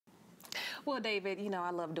Well, David, you know, I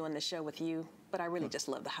love doing this show with you, but I really just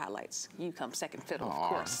love the highlights. You come second fiddle, of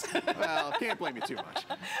course. Well, can't blame you too much.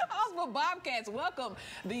 Hallsville Bobcats welcome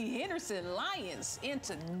the Henderson Lions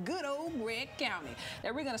into good old Gregg County.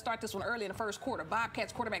 Now, we're going to start this one early in the first quarter.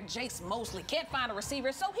 Bobcats quarterback Jace Mosley can't find a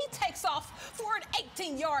receiver, so he takes off for an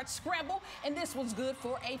 18-yard scramble, and this was good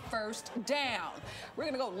for a first down. We're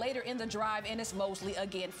going to go later in the drive, and it's Mosley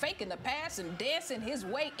again, faking the pass and dancing his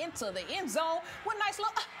way into the end zone with a nice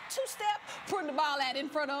little two-step, putting the ball out in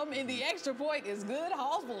front of him, and the extra point is good.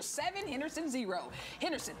 Hallsville 7, Henderson 0.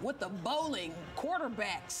 Henderson with the bowling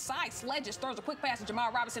quarterback. Cy Sledges throws a quick pass to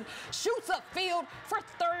Jamal Robinson, shoots upfield for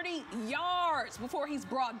 30 yards before he's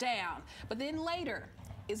brought down. But then later,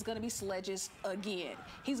 it's going to be Sledges again.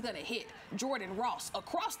 He's going to hit Jordan Ross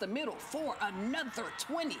across the middle for another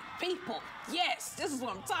 20 people. Yes, this is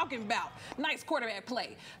what I'm talking about. Nice quarterback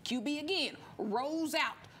play. QB again rolls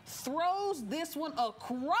out, throws this one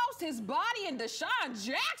across his body, and Deshaun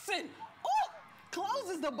Jackson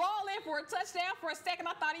closes the ball in for a touchdown. For a second,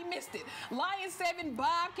 I thought he missed it. Lions 7,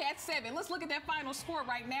 Bobcats 7. Let's look at that final score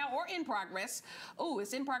right now, or in progress. Oh,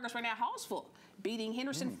 it's in progress right now. Hallsville beating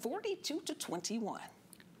Henderson 42-21. All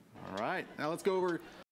right, now let's go over